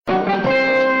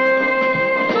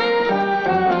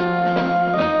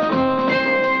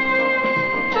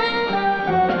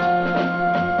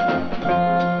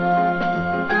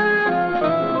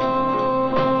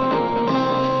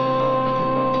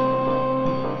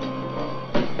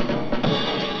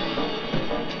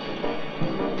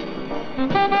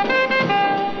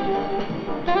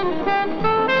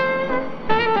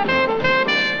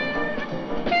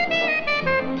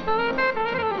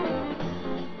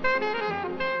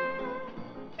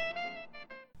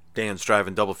Dan's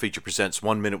Driving Double Feature presents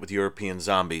 1 Minute with European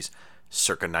Zombies,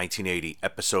 circa 1980,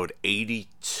 episode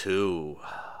 82.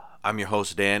 I'm your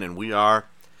host, Dan, and we're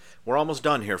almost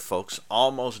done here, folks.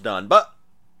 Almost done. But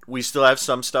we still have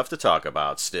some stuff to talk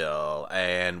about still.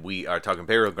 And we are talking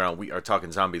Burial Ground. We are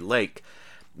talking Zombie Lake.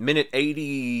 Minute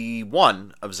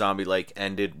 81 of Zombie Lake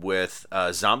ended with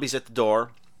zombies at the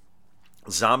door.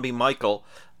 Zombie Michael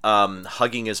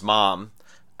hugging his mom.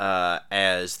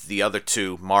 As the other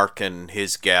two, Mark and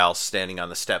his gal, standing on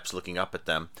the steps looking up at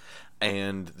them.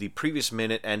 And the previous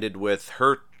minute ended with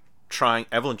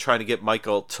Evelyn trying to get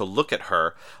Michael to look at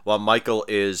her while Michael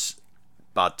is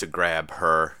about to grab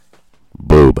her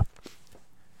boob.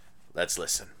 Let's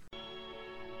listen.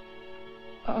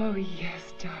 Oh,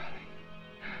 yes, darling.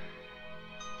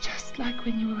 Just like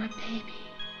when you were a baby.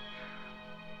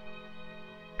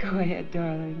 Go ahead,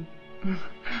 darling.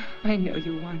 I know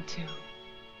you want to.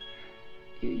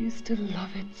 You used to love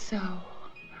it so.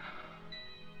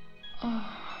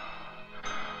 Oh.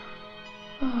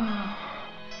 Oh.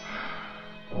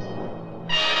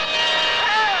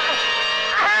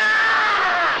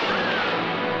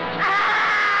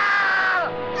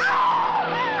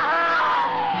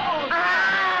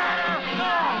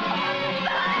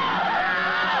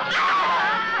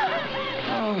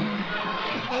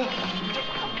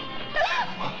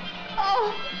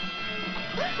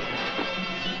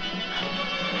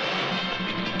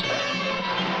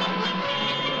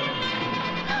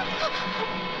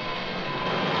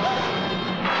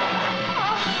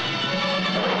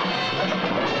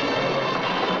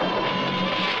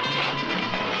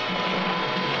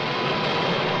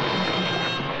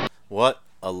 What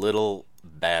a little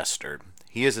bastard.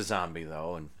 He is a zombie,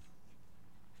 though, and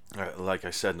like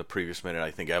I said in the previous minute,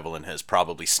 I think Evelyn has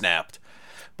probably snapped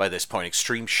by this point.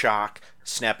 Extreme shock,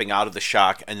 snapping out of the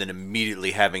shock, and then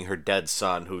immediately having her dead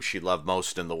son, who she loved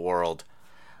most in the world.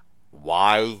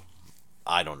 Why?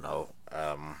 I don't know.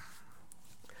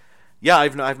 Yeah,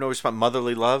 I've no response.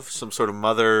 Motherly love, some sort of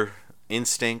mother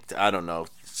instinct. I don't know.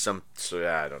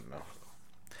 I don't know.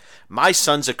 My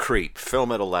Son's a Creep,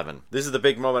 film at 11. This is the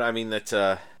big moment,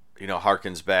 that,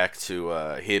 harkens back to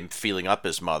him feeling up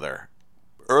his mother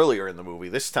earlier in the movie.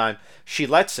 This time, she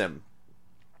lets him,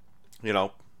 I'm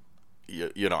going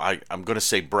to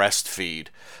say breastfeed,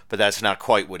 but that's not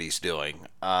quite what he's doing.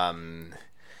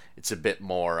 It's a bit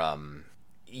more,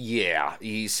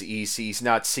 he's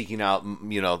not seeking out,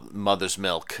 mother's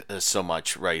milk so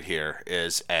much right here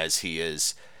as he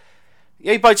is.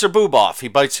 Yeah, he bites her boob off.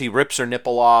 He rips her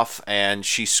nipple off, and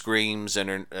she screams,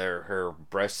 and her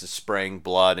breast is spraying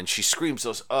blood, and she screams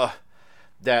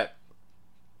that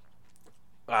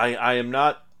I am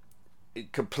not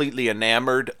completely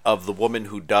enamored of the woman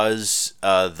who does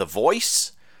the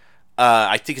voice.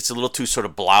 I think it's a little too sort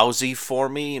of blousy for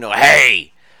me.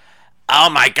 Hey,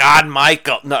 oh my God,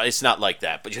 Michael. No, it's not like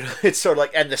that, but it's sort of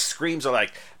like, and the screams are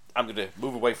like, I'm going to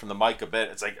move away from the mic a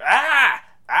bit. It's like,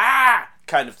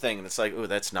 kind of thing, and it's like,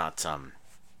 that's not well,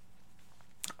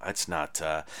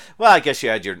 I guess you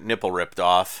had your nipple ripped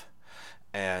off,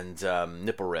 and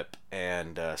nipple rip,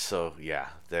 and so yeah,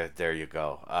 there you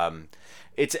go. And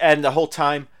the whole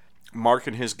time, Mark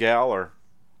and his gal are,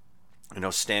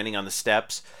 standing on the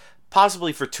steps,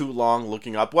 possibly for too long,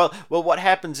 looking up. Well, what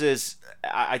happens is,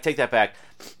 I take that back.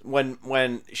 When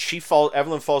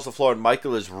Evelyn falls to the floor, and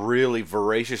Michael is really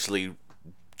voraciously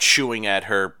chewing at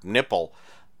her nipple,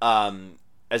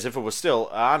 as if it was still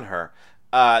on her.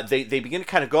 They begin to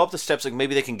kind of go up the steps like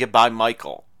maybe they can get by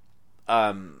Michael.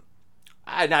 And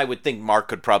I would think Mark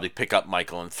could probably pick up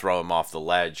Michael and throw him off the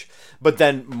ledge. But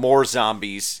then more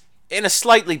zombies, in a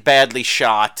slightly badly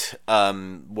shot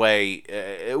way,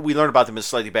 we learn about them in a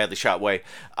slightly badly shot way,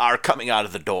 are coming out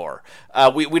of the door.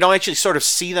 We don't actually sort of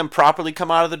see them properly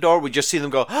come out of the door. We just see them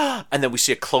go, and then we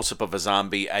see a close-up of a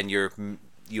zombie, and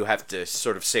you have to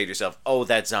sort of say to yourself, oh,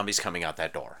 that zombie's coming out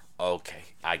that door. Okay,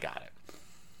 I got it.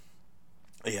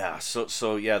 Yeah,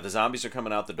 so yeah, the zombies are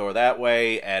coming out the door that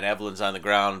way, and Evelyn's on the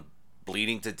ground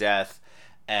bleeding to death,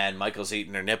 and Michael's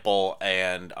eating her nipple,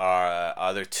 and our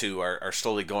other two are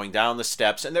slowly going down the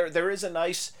steps, and there is a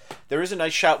nice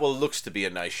shot. Well, it looks to be a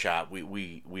nice shot.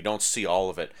 We don't see all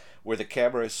of it, where the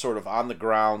camera is sort of on the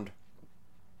ground,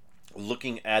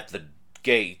 looking at the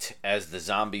gate as the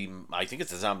zombie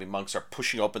monks are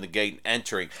pushing open the gate and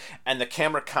entering, and the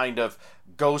camera kind of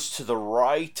goes to the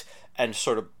right and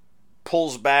sort of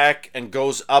pulls back and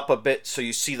goes up a bit, so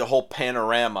you see the whole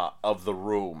panorama of the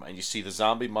room, and you see the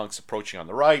zombie monks approaching on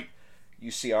the right.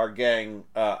 You see our gang,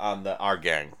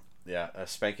 Spanky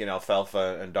and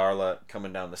Alfalfa and Darla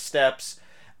coming down the steps,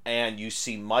 and you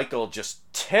see Michael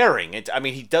just tearing it. I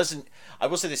mean, he doesn't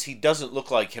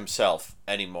look like himself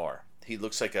anymore.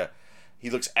 He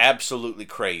looks absolutely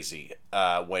crazy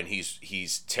when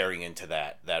he's tearing into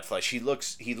that flesh. He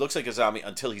looks like a zombie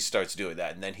until he starts doing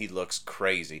that, and then he looks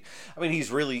crazy. I mean,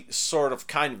 he's really sort of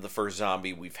kind of the first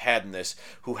zombie we've had in this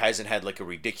who hasn't had like a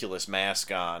ridiculous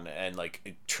mask on and like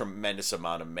a tremendous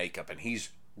amount of makeup, and he's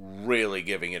really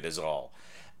giving it his all.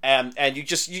 And you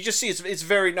just see it's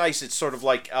very nice. It's sort of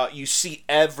like you see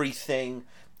everything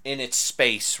in its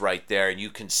space right there, and you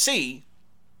can see.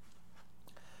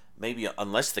 Maybe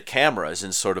unless the camera is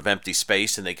in sort of empty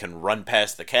space and they can run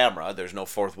past the camera, there's no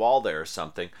fourth wall there or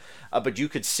something. But you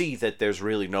could see that there's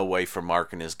really no way for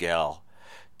Mark and his gal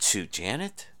to...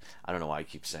 Janet? I don't know why I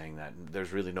keep saying that.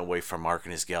 There's really no way for Mark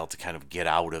and his gal to kind of get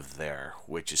out of there,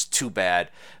 which is too bad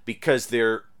because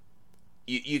they're...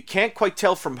 You can't quite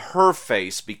tell from her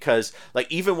face because,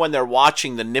 like, even when they're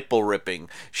watching the nipple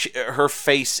ripping, her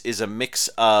face is a mix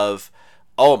of,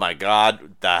 oh my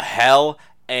God, the hell...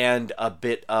 and a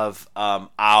bit of,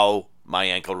 ow, my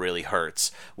ankle really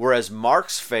hurts. Whereas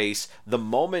Mark's face, the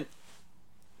moment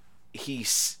he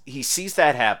sees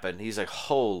that happen, he's like,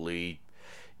 holy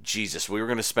Jesus, we were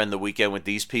going to spend the weekend with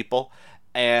these people,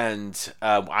 and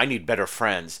I need better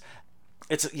friends.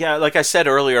 It's, yeah, like I said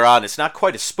earlier on, it's not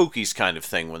quite a Spookies kind of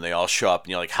thing when they all show up,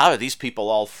 and you're like, how are these people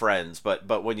all friends? But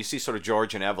when you see sort of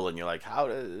George and Evelyn, you're like, how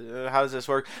does this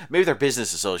work? Maybe they're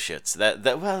business associates.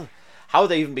 Well... How would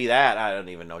they even be that? I don't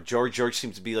even know. George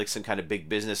seems to be like some kind of big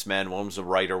businessman. One's a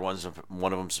writer, one of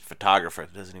them's a photographer.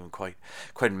 It doesn't even quite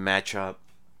match up.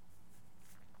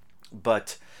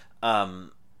 But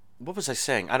what was I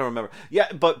saying? I don't remember.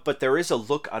 Yeah, but there is a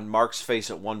look on Mark's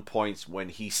face at one point when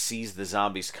he sees the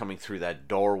zombies coming through that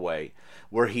doorway,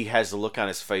 where he has a look on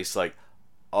his face like,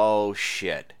 "Oh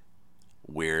shit,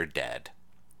 we're dead."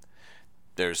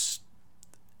 There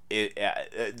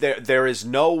is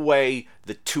no way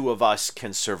the two of us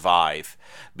can survive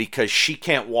because she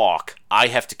can't walk. I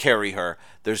have to carry her.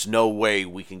 There's no way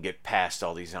we can get past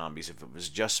all these zombies. If it was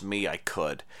just me, I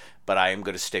could. But I am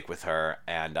going to stick with her,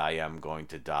 and I am going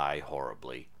to die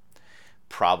horribly.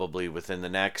 Probably within the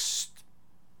next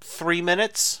 3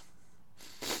 minutes.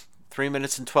 3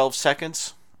 minutes and 12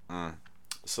 seconds.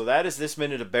 So that is this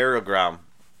minute of Burial Ground.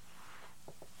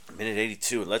 Minute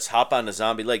 82. Let's hop on to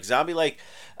Zombie Lake. Zombie Lake,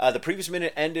 the previous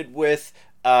minute ended with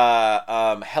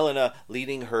Helena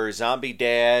leading her zombie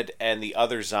dad and the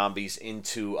other zombies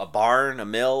into a barn, a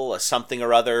mill, a something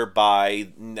or other by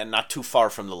not too far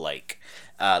from the lake.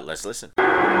 Let's listen.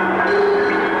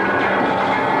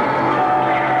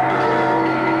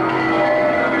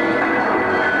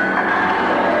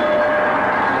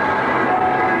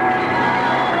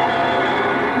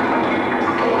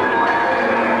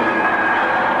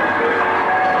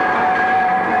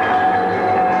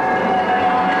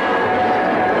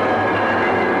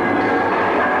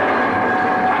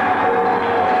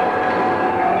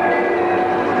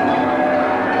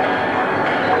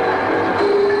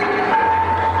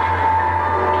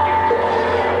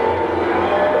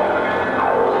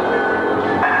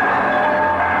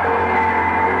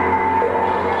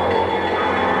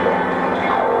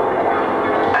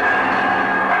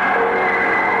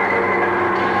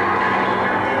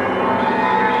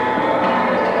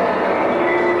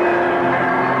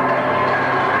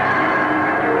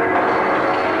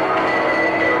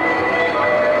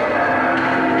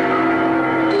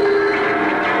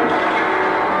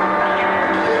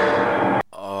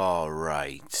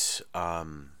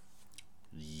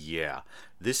 Yeah,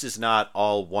 this is not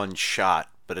all one shot,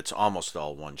 but it's almost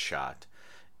all one shot.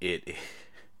 The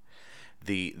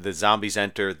zombies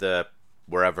enter the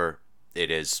wherever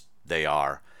it is they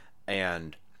are,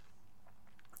 and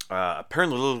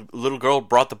apparently the little girl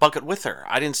brought the bucket with her.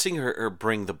 I didn't see her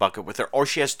bring the bucket with her, or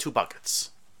she has two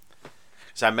buckets.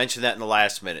 So I mentioned that in the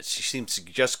last minute. She seems to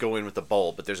just go in with the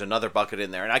bowl, but there's another bucket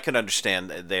in there, and I can understand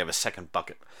that they have a second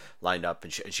bucket lined up,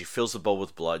 and she fills the bowl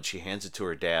with blood. She hands it to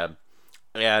her dad,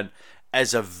 and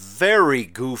as a very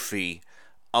goofy,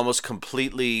 almost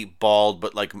completely bald,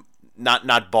 but like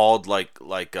not bald like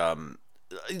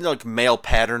male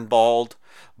pattern bald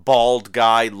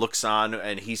guy looks on,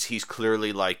 and he's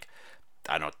clearly like,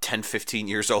 I don't know, 10, 15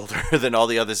 years older than all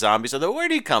the other zombies. Although, where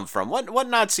did he come from? What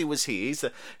Nazi was he?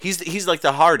 He's like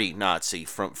the Hardy Nazi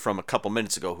from a couple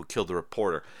minutes ago who killed the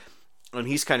reporter. And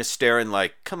he's kind of staring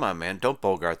like, come on, man, don't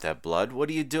bogart that blood. What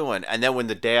are you doing? And then when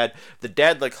the dad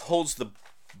like holds the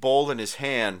bowl in his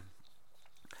hand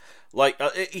Like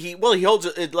he holds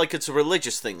it like it's a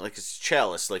religious thing, like it's a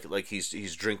chalice, like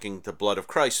he's drinking the blood of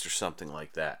Christ or something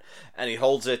like that. And he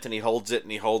holds it and he holds it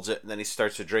and he holds it, and then he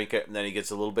starts to drink it, and then he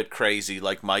gets a little bit crazy,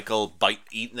 like Michael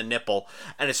eating the nipple,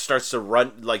 and it starts to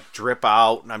run, like drip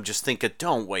out. And I'm just thinking,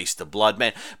 don't waste the blood,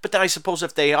 man. But then I suppose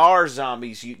if they are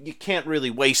zombies, you can't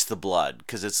really waste the blood,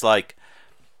 because it's like,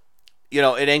 it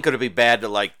ain't gonna be bad to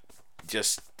like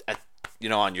just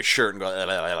on your shirt and go,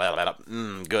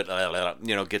 good,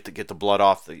 get the blood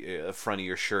off the front of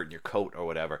your shirt and your coat or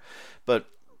whatever. But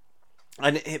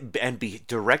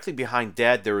directly behind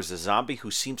Dad, there is a zombie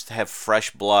who seems to have fresh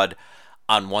blood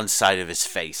on one side of his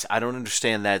face. I don't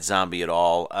understand that zombie at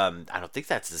all. I don't think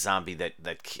that's the zombie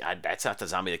that's not the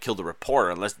zombie that killed the reporter,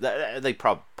 unless they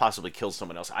possibly killed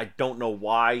someone else. I don't know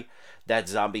why that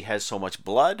zombie has so much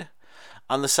blood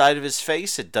on the side of his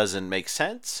face. It doesn't make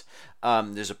sense.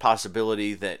 There's a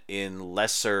possibility that in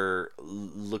lesser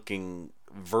looking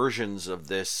versions of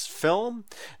this film,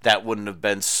 that wouldn't have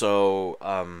been so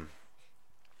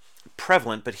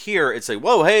prevalent. But here it's like,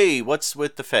 whoa, hey, what's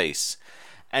with the face?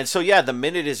 And so, yeah, the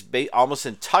minute is almost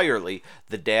entirely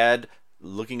the dad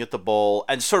looking at the bowl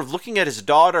and sort of looking at his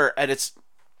daughter, and it's,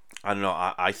 I don't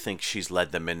know, I think she's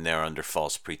led them in there under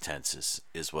false pretenses,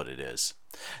 is what it is.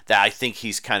 That I think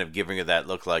he's kind of giving her that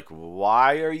look like,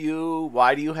 why do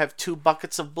you have 2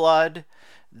 buckets of blood?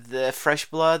 The fresh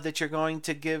blood that you're going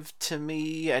to give to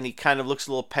me? And he kind of looks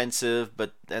a little pensive,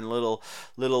 and little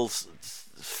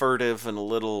furtive and a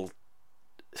little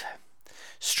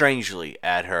strangely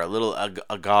at her, a little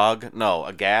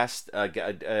aghast, a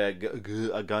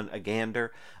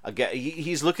gander.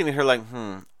 He's looking at her like,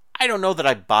 I don't know that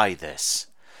I buy this.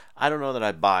 I don't know that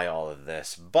I buy all of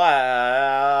this,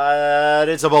 but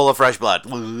it's a bowl of fresh blood.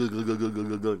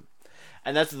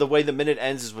 And that's the way the minute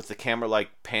ends, is with the camera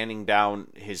like panning down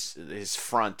his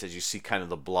front as you see kind of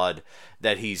the blood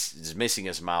that he's missing,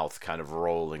 his mouth kind of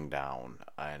rolling down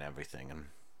and everything. And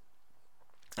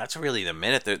that's really the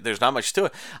minute. There's not much to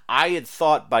it. I had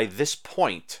thought by this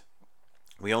point,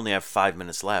 we only have 5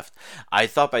 minutes left. I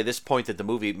thought by this point that the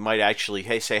movie might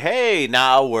actually say, hey,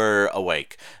 now we're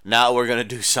awake. Now we're going to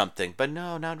do something. But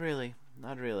no, not really.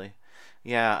 Not really.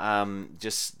 Yeah,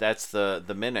 just that's the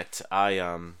minute.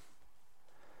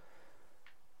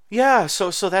 Yeah,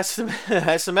 so that's the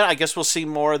minute. I guess we'll see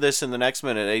more of this in the next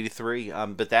minute, 83.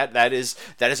 But that is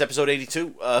episode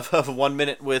 82 of 1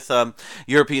 Minute with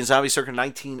European Zombie circa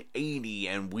 1980,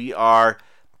 and we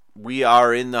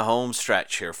are in the home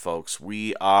stretch here, folks.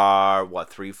 We are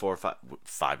 3, 4,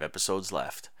 5 episodes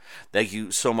left. Thank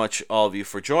you so much, all of you,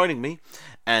 for joining me,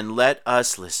 and let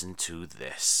us listen to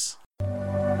this.